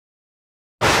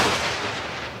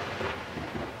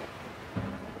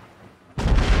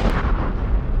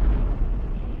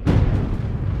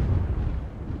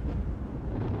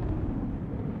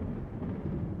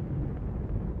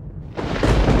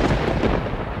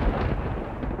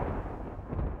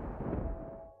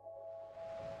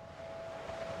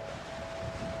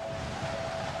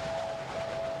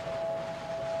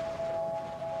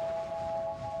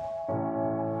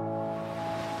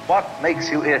What makes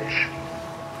you itch?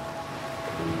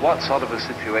 What sort of a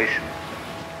situation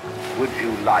would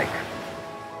you like?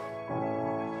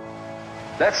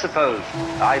 Let's suppose,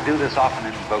 I do this often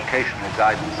in vocational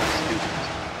guidance of students.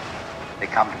 They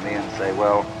come to me and say,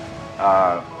 well,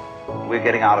 we're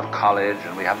getting out of college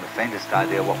and we haven't the faintest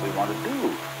idea what we want to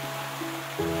do.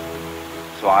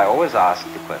 So I always ask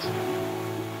the question,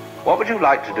 what would you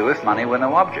like to do if money were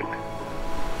no object?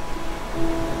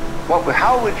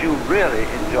 How would you really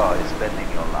enjoy spending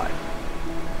your life?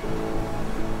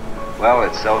 Well,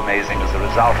 it's so amazing. As a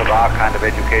result of our kind of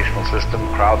educational system,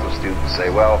 crowds of students say,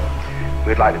 well,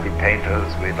 we'd like to be painters,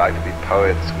 we'd like to be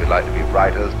poets, we'd like to be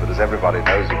writers, but as everybody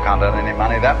knows, you can't earn any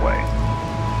money that way.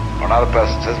 Or another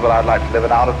person says, well, I'd like to live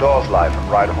an out-of-doors life and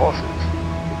ride horses.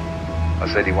 I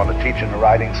say, do you want to teach in a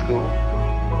riding school?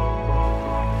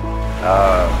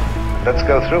 Let's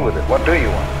go through with it. What do you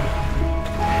want?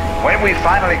 When we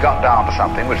finally got down to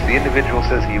something which the individual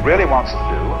says he really wants to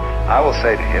do, I will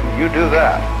say to him, you do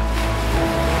that.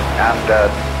 And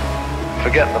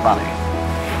forget the money.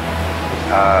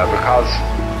 Because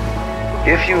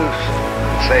if you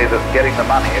say that getting the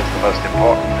money is the most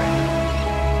important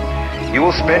thing, you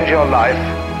will spend your life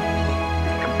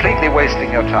completely wasting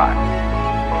your time.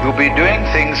 You'll be doing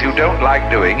things you don't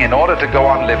like doing in order to go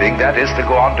on living, that is, to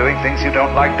go on doing things you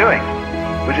don't like doing,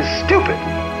 which is stupid.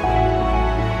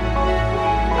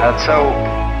 And so,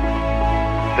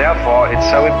 therefore, it's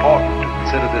so important to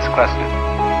consider this question.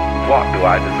 What do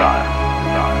I desire?